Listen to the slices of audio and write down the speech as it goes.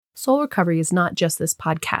Soul Recovery is not just this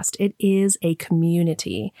podcast. It is a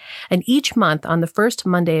community. And each month on the first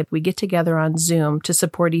Monday, we get together on Zoom to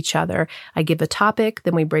support each other. I give a topic,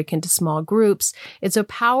 then we break into small groups. It's a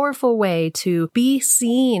powerful way to be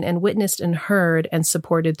seen and witnessed and heard and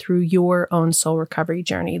supported through your own soul recovery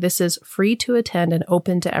journey. This is free to attend and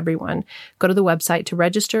open to everyone. Go to the website to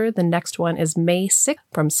register. The next one is May 6th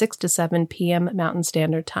from 6 to 7 p.m. Mountain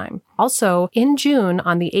Standard Time. Also, in June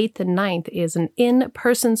on the 8th and 9th is an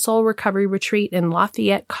in-person soul recovery retreat in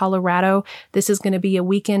Lafayette, Colorado. This is going to be a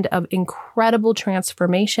weekend of incredible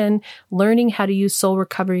transformation, learning how to use soul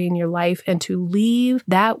recovery in your life and to leave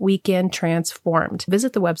that weekend transformed.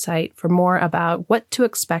 Visit the website for more about what to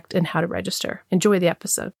expect and how to register. Enjoy the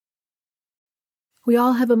episode. We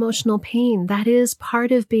all have emotional pain. That is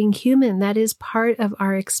part of being human. That is part of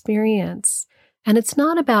our experience. And it's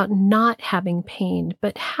not about not having pain,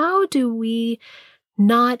 but how do we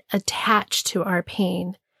not attach to our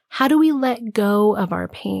pain? How do we let go of our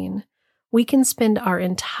pain? We can spend our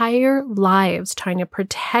entire lives trying to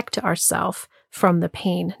protect ourselves from the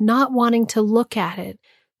pain, not wanting to look at it,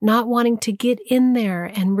 not wanting to get in there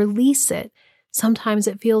and release it. Sometimes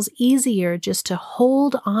it feels easier just to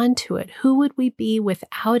hold on to it. Who would we be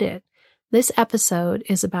without it? This episode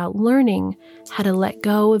is about learning how to let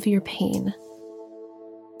go of your pain.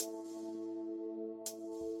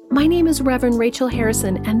 My name is Reverend Rachel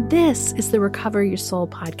Harrison, and this is the Recover Your Soul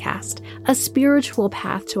podcast, a spiritual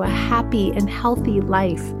path to a happy and healthy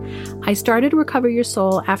life. I started Recover Your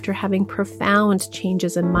Soul after having profound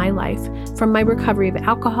changes in my life from my recovery of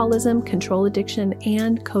alcoholism, control addiction,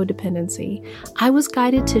 and codependency. I was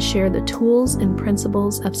guided to share the tools and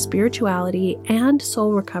principles of spirituality and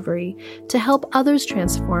soul recovery to help others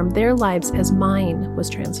transform their lives as mine was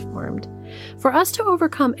transformed. For us to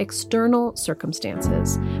overcome external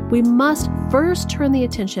circumstances, we must first turn the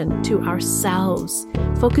attention to ourselves,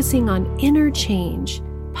 focusing on inner change.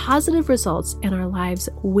 Positive results in our lives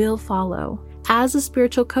will follow. As a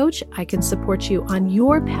spiritual coach, I can support you on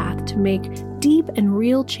your path to make deep and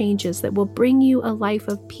real changes that will bring you a life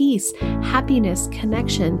of peace, happiness,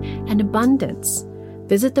 connection, and abundance.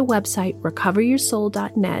 Visit the website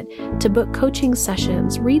recoveryoursoul.net to book coaching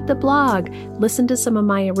sessions, read the blog, listen to some of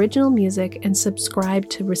my original music, and subscribe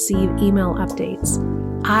to receive email updates.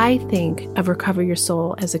 I think of Recover Your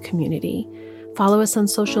Soul as a community. Follow us on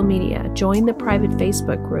social media, join the private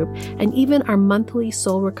Facebook group, and even our monthly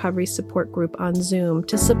soul recovery support group on Zoom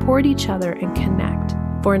to support each other and connect.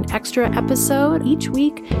 For an extra episode each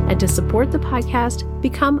week and to support the podcast,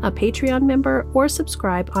 become a Patreon member or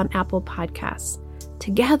subscribe on Apple Podcasts.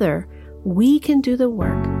 Together, we can do the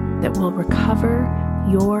work that will recover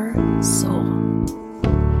your soul.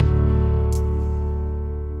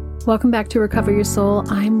 Welcome back to Recover Your Soul.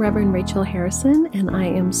 I'm Reverend Rachel Harrison, and I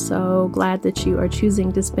am so glad that you are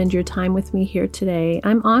choosing to spend your time with me here today.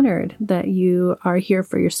 I'm honored that you are here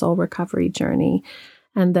for your soul recovery journey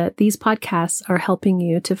and that these podcasts are helping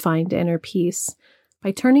you to find inner peace by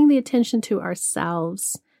turning the attention to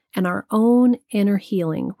ourselves and our own inner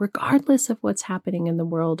healing, regardless of what's happening in the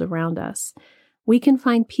world around us. We can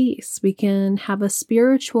find peace. We can have a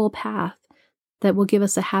spiritual path that will give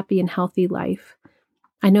us a happy and healthy life.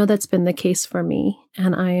 I know that's been the case for me,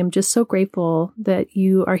 and I am just so grateful that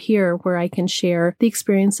you are here where I can share the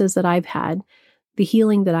experiences that I've had, the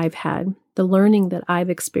healing that I've had, the learning that I've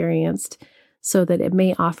experienced, so that it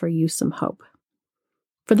may offer you some hope.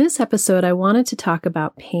 For this episode, I wanted to talk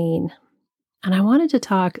about pain. And I wanted to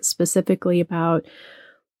talk specifically about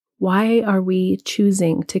why are we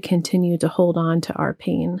choosing to continue to hold on to our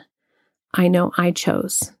pain? I know I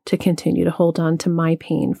chose to continue to hold on to my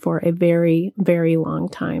pain for a very, very long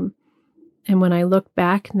time. And when I look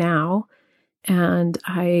back now and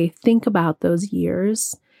I think about those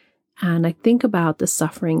years and I think about the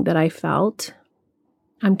suffering that I felt,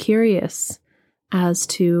 I'm curious as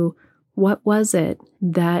to what was it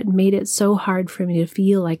that made it so hard for me to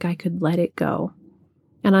feel like I could let it go?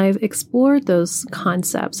 And I've explored those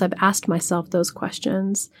concepts. I've asked myself those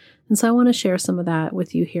questions. And so I want to share some of that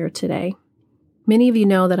with you here today. Many of you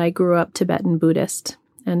know that I grew up Tibetan Buddhist,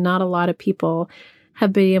 and not a lot of people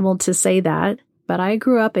have been able to say that. But I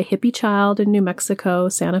grew up a hippie child in New Mexico,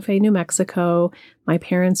 Santa Fe, New Mexico. My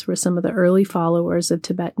parents were some of the early followers of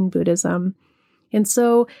Tibetan Buddhism. And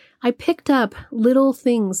so I picked up little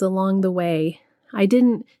things along the way. I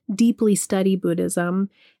didn't deeply study Buddhism,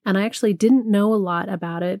 and I actually didn't know a lot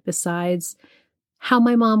about it besides how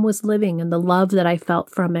my mom was living and the love that I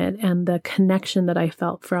felt from it and the connection that I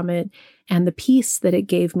felt from it and the peace that it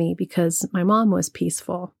gave me because my mom was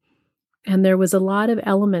peaceful. And there was a lot of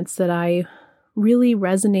elements that I really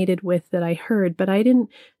resonated with that I heard, but I didn't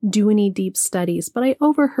do any deep studies, but I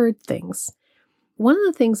overheard things. One of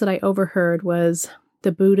the things that I overheard was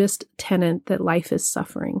the Buddhist tenet that life is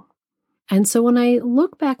suffering. And so when I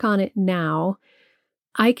look back on it now,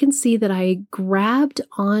 I can see that I grabbed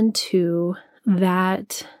onto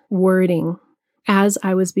that wording as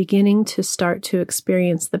I was beginning to start to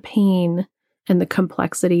experience the pain and the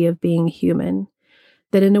complexity of being human.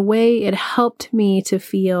 That in a way, it helped me to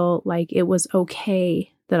feel like it was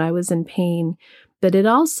okay that I was in pain, but it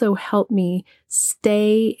also helped me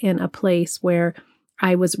stay in a place where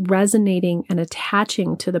I was resonating and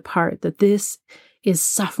attaching to the part that this is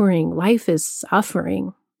suffering, life is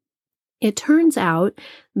suffering. It turns out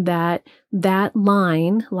that that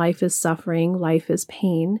line, life is suffering, life is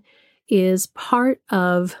pain, is part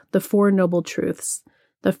of the Four Noble Truths.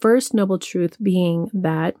 The first noble truth being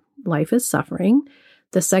that life is suffering.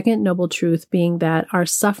 The second noble truth being that our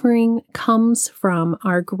suffering comes from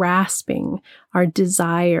our grasping, our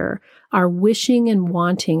desire, our wishing and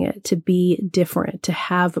wanting it to be different, to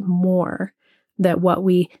have more, that what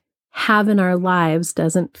we have in our lives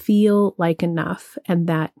doesn't feel like enough, and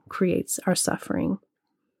that creates our suffering.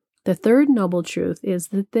 The third noble truth is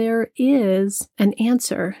that there is an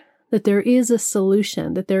answer, that there is a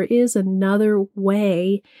solution, that there is another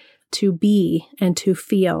way to be and to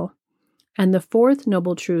feel. And the fourth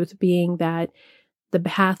noble truth being that the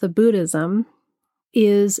path of Buddhism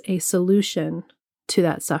is a solution to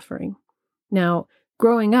that suffering. Now,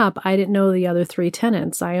 growing up, I didn't know the other three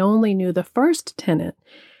tenets. I only knew the first tenet.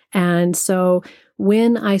 And so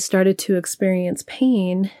when I started to experience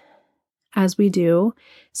pain, as we do,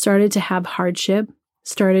 started to have hardship,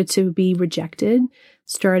 started to be rejected,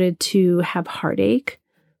 started to have heartache,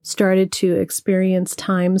 started to experience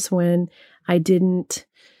times when I didn't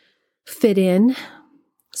fit in,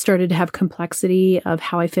 started to have complexity of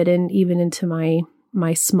how I fit in even into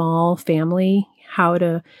my small family, how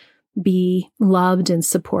to be loved and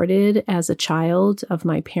supported as a child of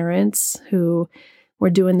my parents who were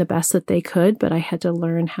doing the best that they could, but I had to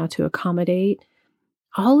learn how to accommodate.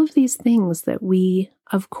 All of these things that we,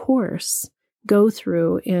 of course, go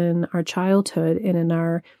through in our childhood and in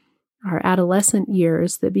our adolescent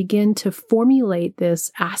years that begin to formulate this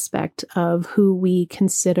aspect of who we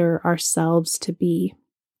consider ourselves to be.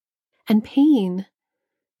 And pain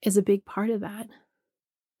is a big part of that.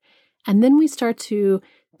 And then we start to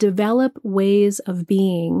develop ways of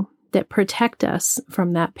being that protect us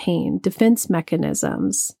from that pain, defense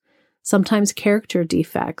mechanisms, sometimes character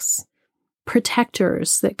defects,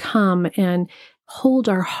 protectors that come and hold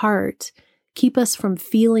our heart, keep us from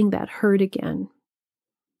feeling that hurt again.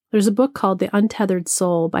 There's a book called The Untethered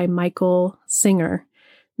Soul by Michael Singer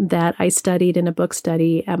that I studied in a book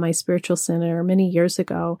study at my spiritual center many years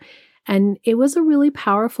ago. And it was a really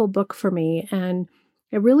powerful book for me. And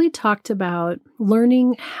it really talked about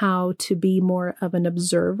learning how to be more of an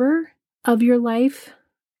observer of your life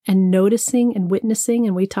and noticing and witnessing.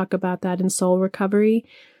 And we talk about that in soul recovery,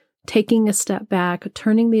 taking a step back,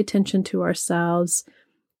 turning the attention to ourselves,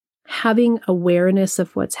 having awareness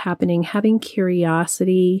of what's happening, having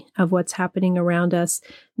curiosity of what's happening around us,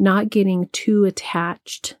 not getting too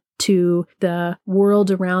attached to the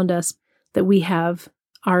world around us, that we have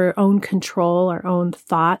our own control, our own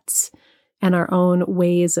thoughts, and our own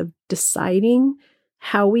ways of deciding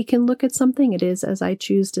how we can look at something. It is as I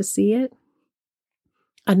choose to see it.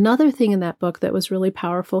 Another thing in that book that was really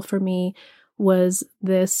powerful for me was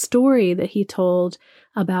this story that he told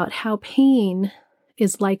about how pain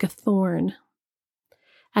is like a thorn,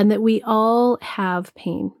 and that we all have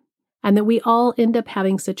pain, and that we all end up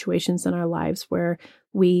having situations in our lives where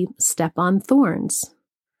we step on thorns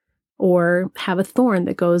or have a thorn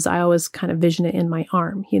that goes, I always kind of vision it in my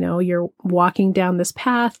arm. You know, you're walking down this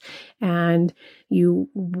path and you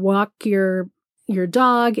walk your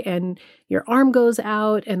dog and your arm goes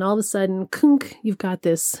out and all of a sudden, kunk, you've got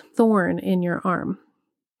this thorn in your arm.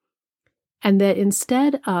 And that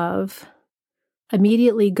instead of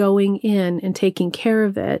immediately going in and taking care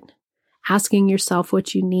of it, asking yourself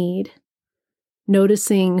what you need,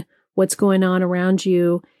 noticing what's going on around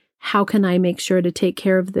you, how can I make sure to take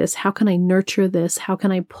care of this? How can I nurture this? How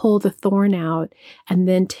can I pull the thorn out and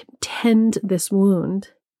then tend this wound?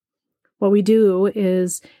 What we do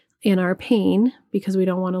is, in our pain, because we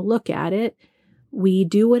don't want to look at it, we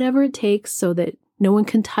do whatever it takes so that no one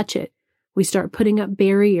can touch it. We start putting up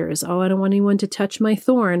barriers. Oh, I don't want anyone to touch my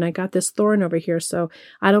thorn. I got this thorn over here, so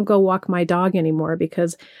I don't go walk my dog anymore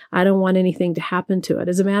because I don't want anything to happen to it.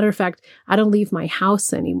 As a matter of fact, I don't leave my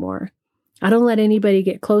house anymore. I don't let anybody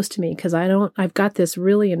get close to me because I've got this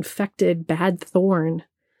really infected bad thorn.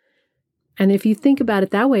 And if you think about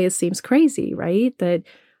it that way, it seems crazy, right? That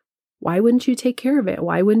why wouldn't you take care of it?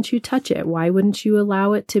 Why wouldn't you touch it? Why wouldn't you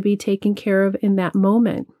allow it to be taken care of in that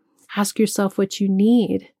moment? Ask yourself what you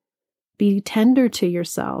need. Be tender to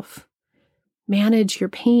yourself. Manage your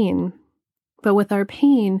pain. But with our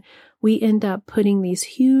pain, we end up putting these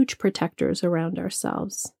huge protectors around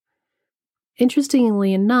ourselves.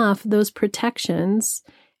 Interestingly enough, those protections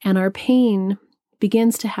and our pain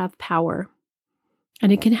begins to have power.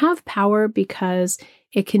 And it can have power because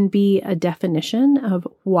it can be a definition of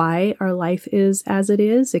why our life is as it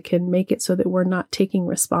is. It can make it so that we're not taking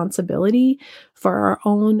responsibility for our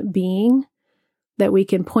own being, that we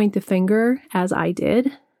can point the finger, as I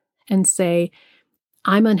did, and say,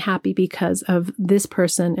 I'm unhappy because of this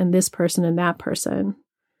person and this person and that person.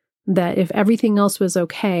 That if everything else was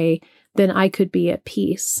okay, then I could be at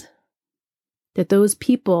peace. That those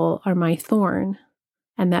people are my thorn.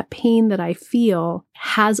 And that pain that I feel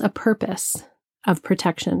has a purpose of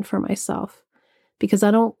protection for myself. Because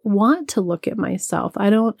I don't want to look at myself. I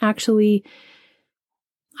didn't actually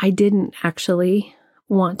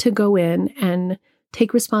want to go in and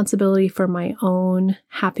take responsibility for my own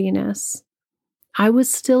happiness. I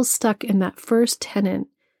was still stuck in that first tenet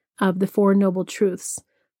of the Four Noble Truths,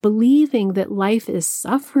 believing that life is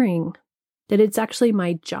suffering, that it's actually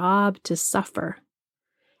my job to suffer.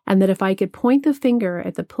 And that if I could point the finger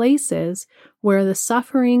at the places where the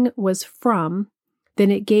suffering was from, then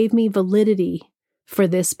it gave me validity for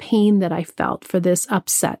this pain that I felt, for this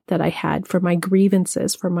upset that I had, for my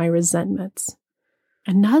grievances, for my resentments.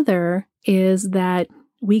 Another is that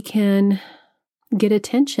we can get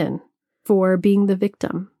attention for being the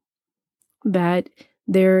victim. That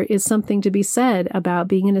there is something to be said about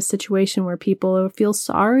being in a situation where people feel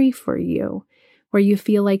sorry for you, where you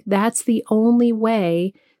feel like that's the only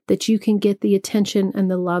way that you can get the attention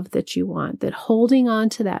and the love that you want, that holding on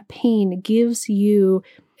to that pain gives you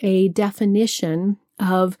a definition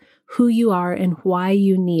of who you are and why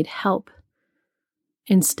you need help.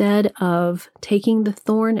 Instead of taking the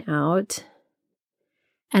thorn out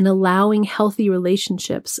and allowing healthy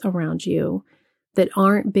relationships around you that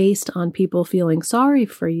aren't based on people feeling sorry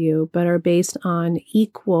for you, but are based on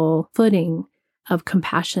equal footing of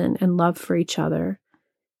compassion and love for each other.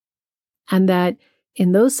 And that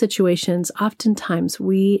in those situations, oftentimes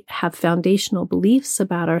we have foundational beliefs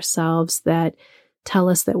about ourselves that tell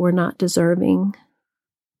us that we're not deserving,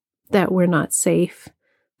 that we're not safe,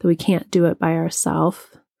 that we can't do it by ourselves,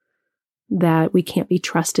 that we can't be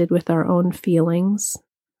trusted with our own feelings.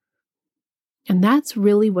 And that's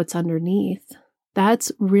really what's underneath. That's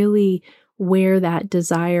really where that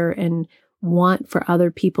desire and want for other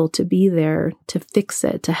people to be there, to fix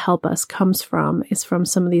it, to help us comes from, is from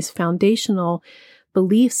some of these foundational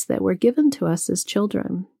beliefs that were given to us as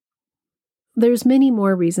children. There's many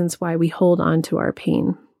more reasons why we hold on to our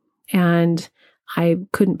pain, and I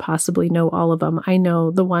couldn't possibly know all of them. I know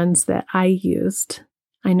the ones that I used.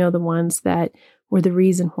 I know the ones that were the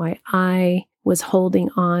reason why I was holding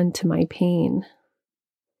on to my pain.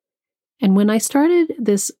 And when I started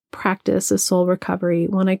this practice of soul recovery,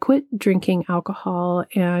 when I quit drinking alcohol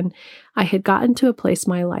and I had gotten to a place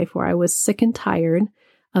in my life where I was sick and tired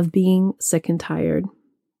of being sick and tired,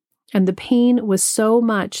 and the pain was so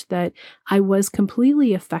much that I was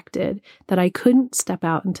completely affected that I couldn't step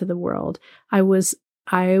out into the world. I was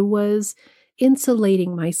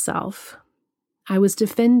insulating myself. I was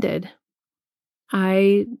defended.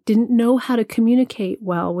 I didn't know how to communicate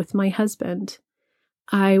well with my husband.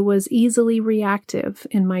 I was easily reactive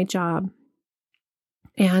in my job.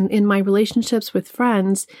 And in my relationships with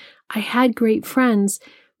friends, I had great friends,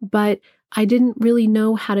 but I didn't really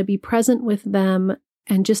know how to be present with them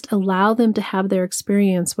and just allow them to have their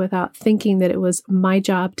experience without thinking that it was my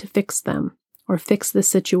job to fix them or fix the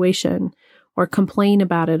situation or complain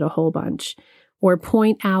about it a whole bunch or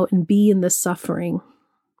point out and be in the suffering,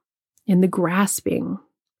 in the grasping.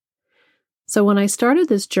 So when I started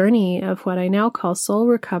this journey of what I now call soul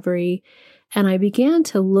recovery, and I began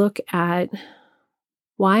to look at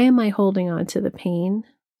why am I holding on to the pain?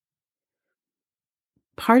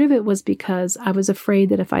 Part of it was because I was afraid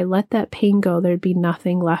that if I let that pain go, there'd be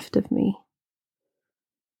nothing left of me.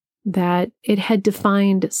 That it had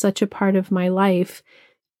defined such a part of my life.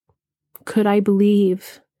 Could I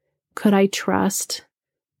believe, could I trust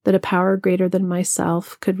that a power greater than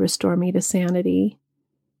myself could restore me to sanity?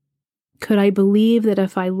 Could I believe that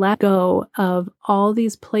if I let go of all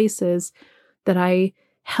these places that I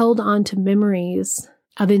held on to memories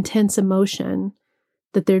of intense emotion,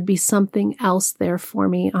 that there'd be something else there for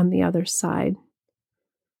me on the other side?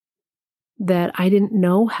 That I didn't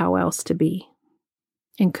know how else to be.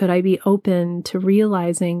 And could I be open to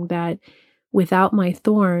realizing that without my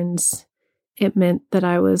thorns, it meant that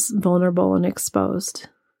I was vulnerable and exposed?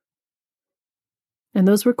 And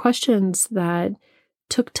those were questions that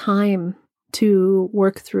took time to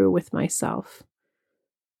work through with myself.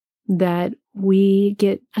 That we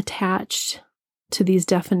get attached to these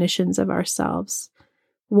definitions of ourselves.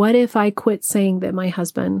 What if I quit saying that my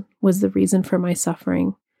husband was the reason for my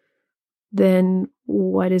suffering? Then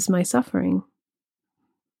what is my suffering?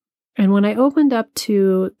 And when I opened up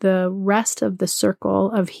to the rest of the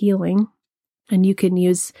circle of healing, and you can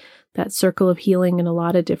use that circle of healing in a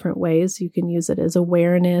lot of different ways. You can use it as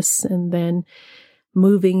awareness and then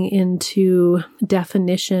moving into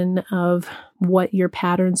definition of what your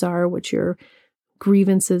patterns are, what your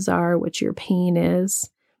grievances are, what your pain is,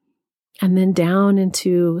 and then down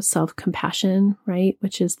into self-compassion, right,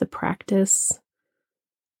 which is the practice,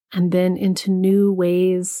 and then into new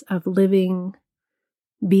ways of living,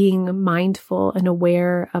 being mindful and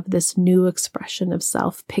aware of this new expression of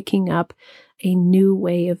self, picking up a new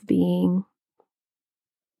way of being,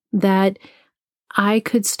 that I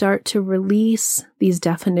could start to release these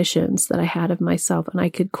definitions that I had of myself, and I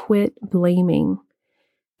could quit blaming.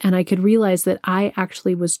 And I could realize that I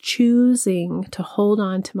actually was choosing to hold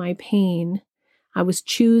on to my pain. I was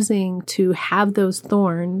choosing to have those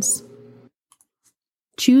thorns,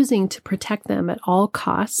 choosing to protect them at all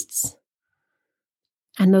costs.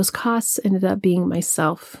 And those costs ended up being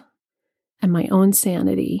myself and my own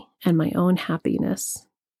sanity and my own happiness.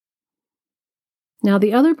 Now,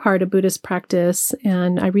 the other part of Buddhist practice,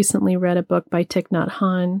 and I recently read a book by Thich Nhat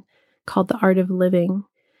Hanh called The Art of Living.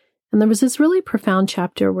 And there was this really profound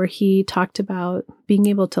chapter where he talked about being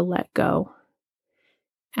able to let go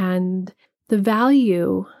and the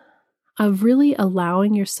value of really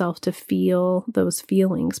allowing yourself to feel those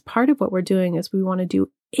feelings. Part of what we're doing is we want to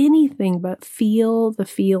do anything but feel the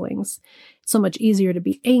feelings. It's so much easier to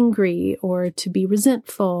be angry or to be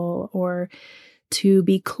resentful or to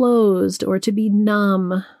be closed or to be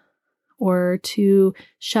numb or to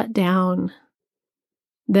shut down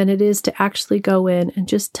than it is to actually go in and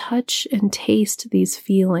just touch and taste these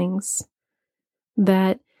feelings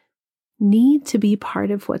that need to be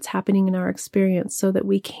part of what's happening in our experience so that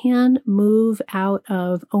we can move out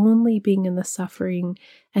of only being in the suffering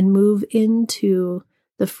and move into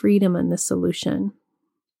the freedom and the solution.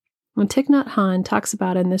 When Thich Nhat Hanh talks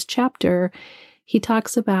about in this chapter, he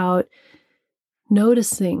talks about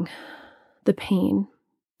noticing the pain.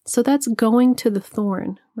 So that's going to the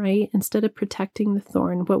thorn, right? Instead of protecting the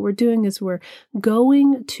thorn, what we're doing is we're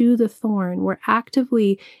going to the thorn. We're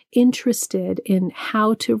actively interested in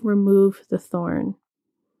how to remove the thorn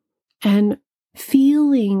and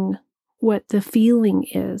feeling what the feeling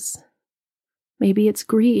is. Maybe it's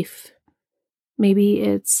grief. Maybe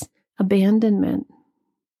it's abandonment.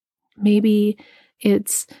 Maybe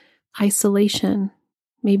it's isolation.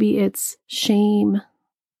 Maybe it's shame.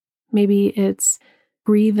 Maybe it's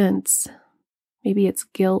grievance. Maybe it's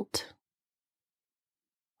guilt.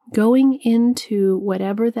 Going into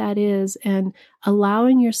whatever that is and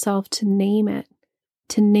allowing yourself to name it,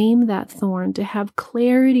 to name that thorn, to have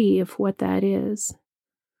clarity of what that is.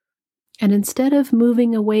 And instead of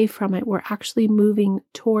moving away from it, we're actually moving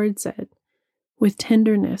towards it with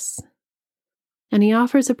tenderness. And he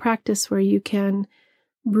offers a practice where you can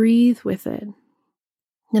breathe with it.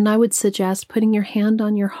 And I would suggest putting your hand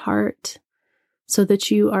on your heart so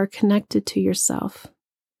that you are connected to yourself.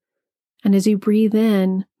 And as you breathe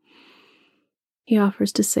in, he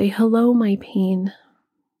offers to say, "Hello, my pain.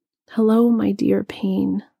 Hello, my dear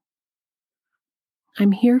pain.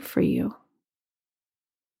 I'm here for you."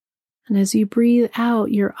 And as you breathe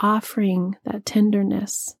out, you're offering that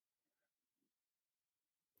tenderness.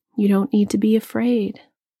 You don't need to be afraid.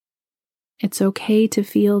 It's okay to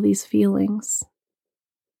feel these feelings.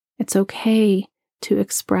 It's okay to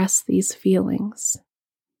express these feelings.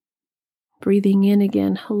 Breathing in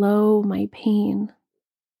again, "Hello, my pain.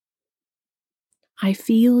 I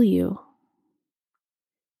feel you.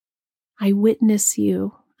 I witness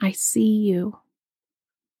you. I see you.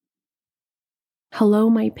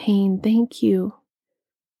 Hello, my pain. Thank you.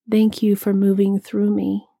 Thank you for moving through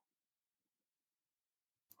me.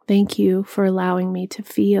 Thank you for allowing me to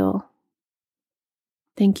feel.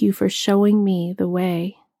 Thank you for showing me the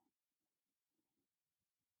way.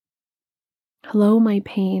 Hello, my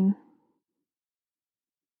pain.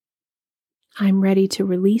 I'm ready to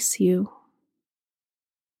release you.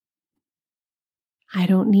 I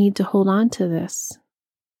don't need to hold on to this.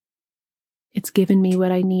 It's given me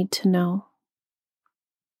what I need to know."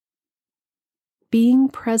 Being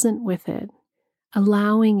present with it,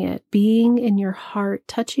 allowing it, being in your heart,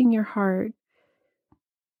 touching your heart,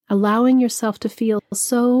 allowing yourself to feel.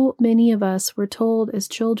 So many of us were told as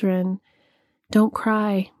children, don't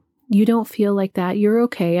cry. You don't feel like that. You're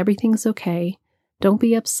okay. Everything's okay. Don't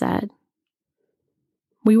be upset.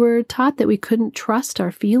 We were taught that we couldn't trust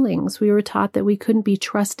our feelings. We were taught that we couldn't be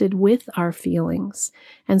trusted with our feelings.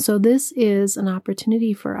 And so this is an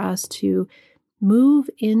opportunity for us to move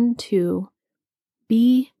into,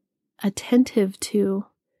 be attentive to,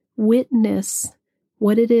 witness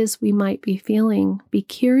what it is we might be feeling. Be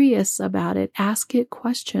curious about it. Ask it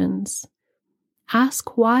questions.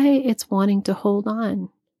 Ask why it's wanting to hold on.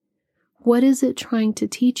 What is it trying to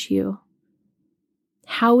teach you?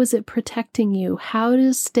 How is it protecting you? How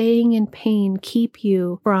does staying in pain keep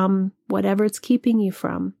you from whatever it's keeping you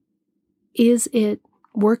from? Is it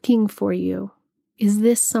working for you? Is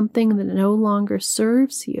this something that no longer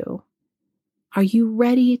serves you? Are you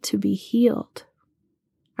ready to be healed?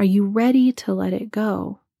 Are you ready to let it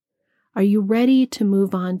go? Are you ready to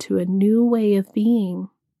move on to a new way of being,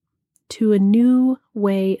 to a new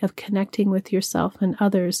way of connecting with yourself and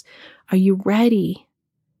others? Are you ready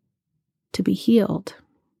to be healed?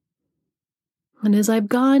 And as I've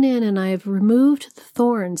gone in and I've removed the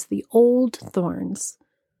thorns, the old thorns,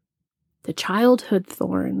 the childhood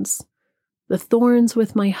thorns, the thorns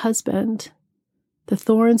with my husband, the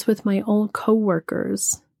thorns with my old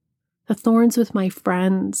coworkers, the thorns with my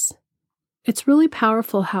friends, it's really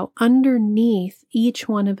powerful how underneath each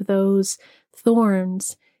one of those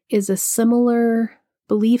thorns is a similar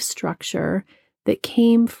belief structure that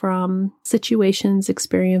came from situations,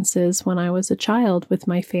 experiences when I was a child with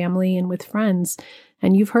my family and with friends.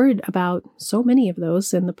 And you've heard about so many of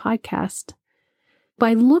those in the podcast.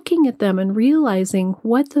 By looking at them and realizing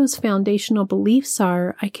what those foundational beliefs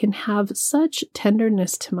are, I can have such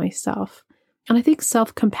tenderness to myself. And I think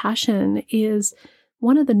self-compassion is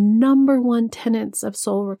one of the number one tenets of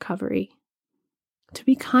soul recovery. To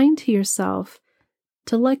be kind to yourself,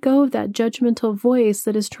 to let go of that judgmental voice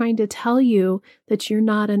that is trying to tell you that you're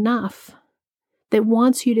not enough, that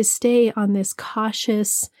wants you to stay on this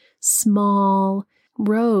cautious, small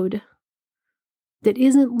road that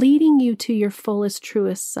isn't leading you to your fullest,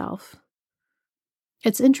 truest self.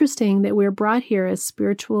 It's interesting that we're brought here as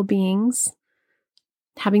spiritual beings,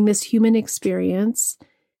 having this human experience,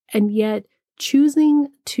 and yet choosing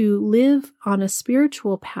to live on a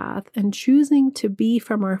spiritual path and choosing to be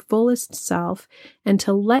from our fullest self and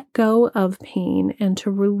to let go of pain and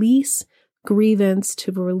to release grievance,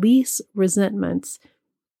 to release resentments,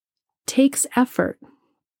 takes effort.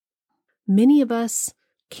 Many of us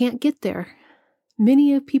can't get there.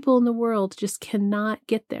 Many of people in the world just cannot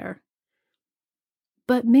get there.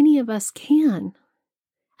 But many of us can.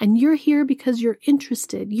 And you're here because you're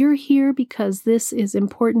interested. You're here because this is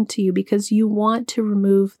important to you, because you want to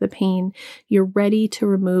remove the pain. You're ready to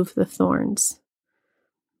remove the thorns.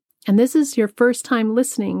 And this is your first time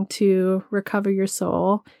listening to Recover Your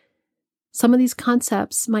Soul. Some of these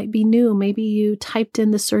concepts might be new. Maybe you typed in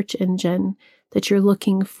the search engine that you're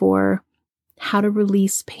looking for how to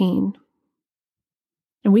release pain.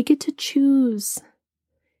 And we get to choose.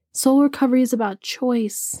 Soul recovery is about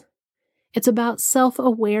choice. It's about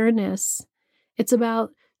self-awareness. It's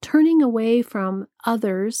about turning away from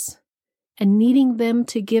others and needing them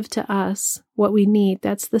to give to us what we need.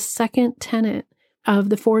 That's the second tenet of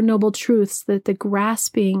the Four Noble Truths, that the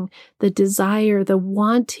grasping, the desire, the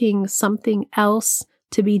wanting something else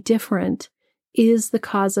to be different is the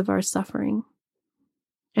cause of our suffering.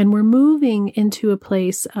 And we're moving into a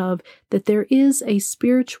place of that there is a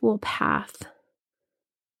spiritual path.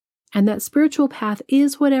 And that spiritual path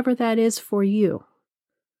is whatever that is for you.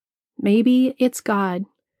 Maybe it's God.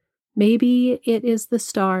 Maybe it is the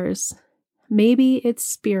stars. Maybe it's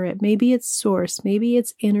spirit. Maybe it's source. Maybe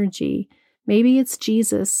it's energy. Maybe it's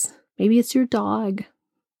Jesus. Maybe it's your dog.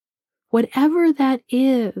 Whatever that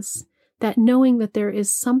is, that knowing that there is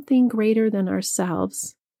something greater than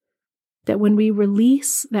ourselves, that when we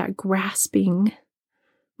release that grasping,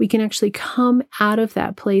 we can actually come out of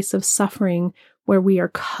that place of suffering where we are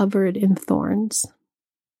covered in thorns,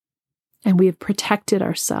 and we have protected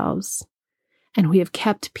ourselves, and we have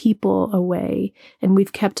kept people away, and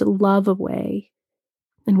we've kept love away,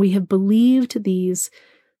 and we have believed these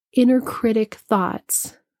inner critic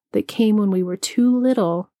thoughts that came when we were too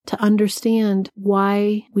little to understand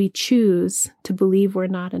why we choose to believe we're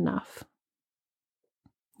not enough.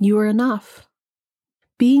 You are enough.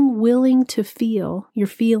 Being willing to feel your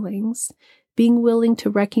feelings, being willing to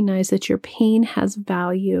recognize that your pain has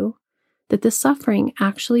value, that the suffering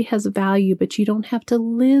actually has value, but you don't have to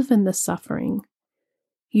live in the suffering.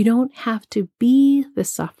 You don't have to be the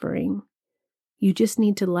suffering. You just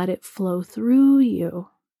need to let it flow through you.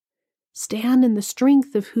 Stand in the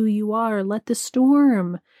strength of who you are. Let the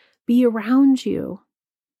storm be around you.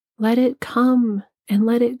 Let it come and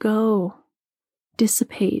let it go.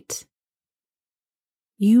 Dissipate.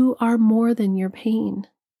 You are more than your pain.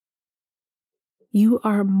 You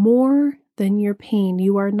are more than your pain.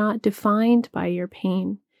 You are not defined by your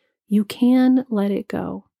pain. You can let it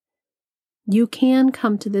go. You can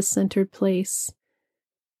come to this centered place,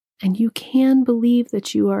 and you can believe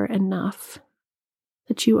that you are enough,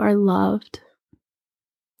 that you are loved,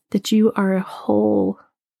 that you are whole.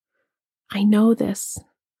 I know this.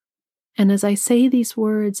 And as I say these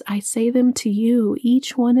words, I say them to you,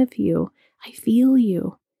 each one of you. I feel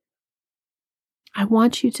you. I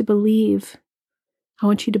want you to believe. I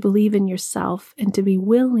want you to believe in yourself and to be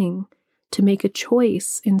willing to make a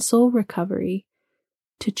choice in soul recovery,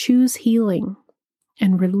 to choose healing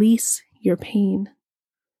and release your pain.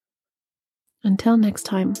 Until next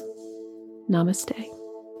time, namaste.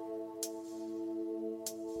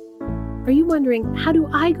 Are you wondering, how do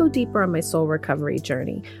I go deeper on my soul recovery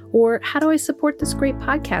journey? Or how do I support this great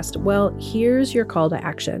podcast? Well, here's your call to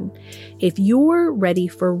action. If you're ready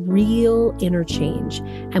for real inner change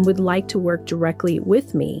and would like to work directly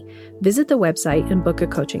with me, visit the website and book a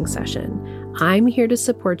coaching session. I'm here to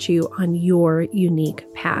support you on your unique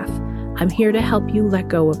path. I'm here to help you let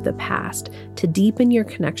go of the past, to deepen your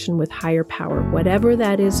connection with higher power, whatever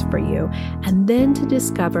that is for you, and then to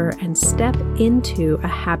discover and step into a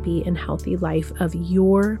happy and healthy life of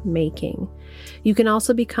your making. You can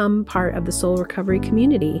also become part of the Soul Recovery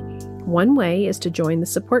community. One way is to join the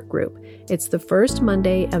support group. It's the first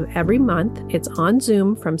Monday of every month. It's on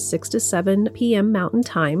Zoom from 6 to 7 p.m. Mountain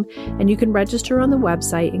Time, and you can register on the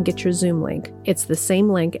website and get your Zoom link. It's the same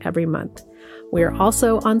link every month. We're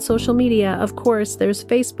also on social media. Of course, there's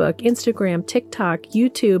Facebook, Instagram, TikTok,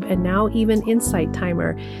 YouTube, and now even Insight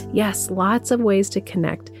Timer. Yes, lots of ways to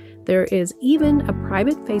connect. There is even a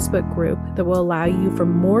private Facebook group that will allow you for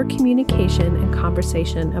more communication and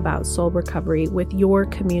conversation about soul recovery with your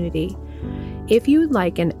community. If you'd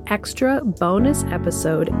like an extra bonus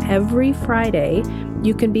episode every Friday,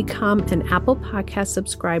 you can become an Apple Podcast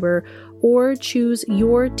subscriber or choose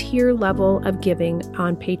your tier level of giving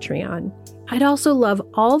on Patreon. I'd also love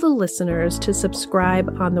all the listeners to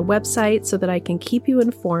subscribe on the website so that I can keep you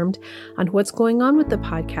informed on what's going on with the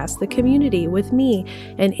podcast, the community, with me,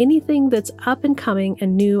 and anything that's up and coming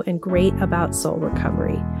and new and great about soul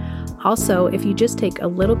recovery. Also, if you just take a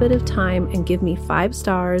little bit of time and give me 5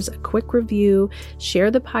 stars, a quick review,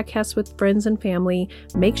 share the podcast with friends and family,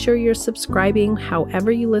 make sure you're subscribing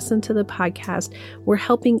however you listen to the podcast, we're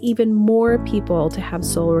helping even more people to have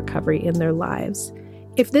soul recovery in their lives.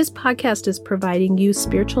 If this podcast is providing you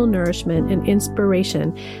spiritual nourishment and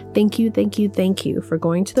inspiration, thank you for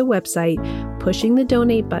going to the website, pushing the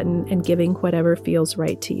donate button, and giving whatever feels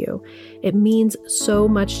right to you. It means so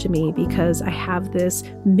much to me because I have this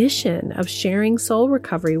mission of sharing soul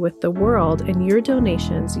recovery with the world, and your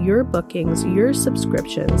donations, your bookings, your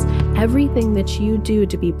subscriptions, everything that you do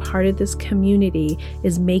to be part of this community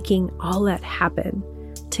is making all that happen.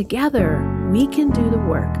 Together, we can do the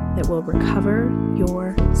work that will recover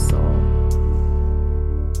your soul.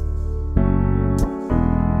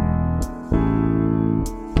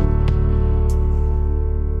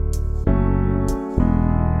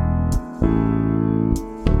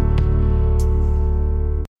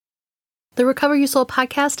 The Recover Your Soul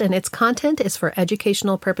podcast and its content is for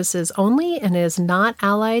educational purposes only and is not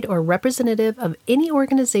allied or representative of any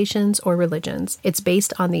organizations or religions. It's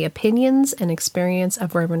based on the opinions and experience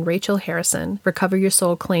of Reverend Rachel Harrison. Recover Your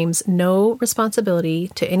Soul claims no responsibility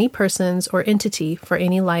to any persons or entity for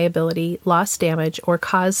any liability, loss, damage, or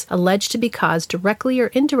cause alleged to be caused directly or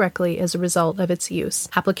indirectly as a result of its use.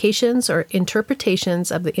 Applications or interpretations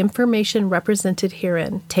of the information represented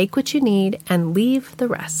herein. Take what you need and leave the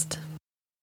rest.